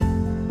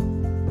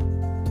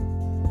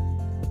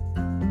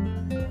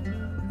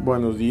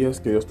Buenos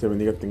días, que Dios te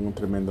bendiga, tenga un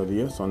tremendo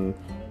día. Son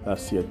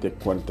las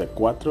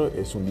 7:44,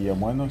 es un día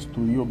bueno,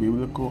 estudio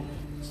bíblico,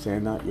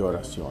 cena y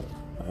oración.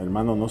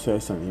 Hermano, no se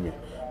desanime.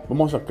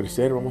 Vamos a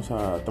crecer,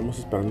 estamos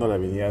esperando la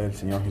venida del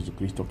Señor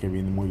Jesucristo que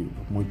viene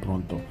muy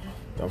pronto.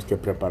 Tenemos que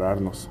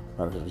prepararnos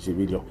para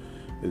recibirlo.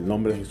 El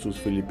nombre de Jesús,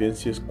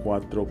 Filipenses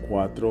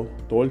 4:4,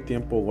 todo el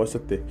tiempo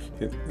gózate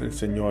en el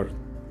Señor.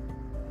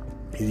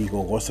 Y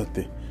digo,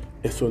 gózate.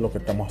 Eso es lo que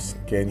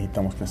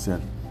necesitamos que hacer.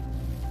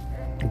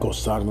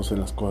 Gozarnos en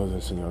las cosas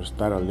del Señor,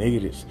 estar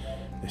alegres,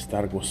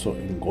 estar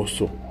en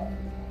gozo.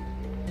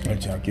 El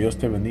Señor, que Dios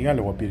te bendiga.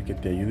 Le voy a pedir que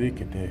te ayude,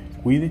 que te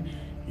cuide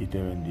y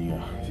te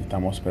bendiga. Si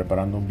estamos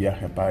preparando un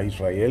viaje para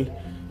Israel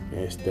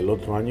el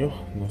otro año,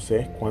 no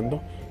sé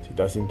cuándo. Si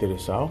estás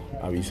interesado,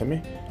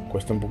 avísame.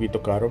 Cuesta un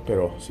poquito caro,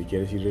 pero si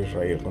quieres ir a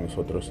Israel con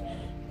nosotros,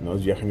 no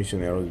es viaje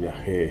misionero, es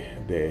viaje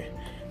de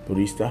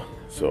turista.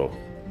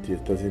 Si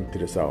estás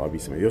interesado,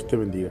 avísame. Dios te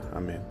bendiga.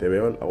 Amén. Te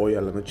veo hoy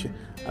a la noche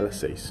a las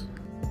 6.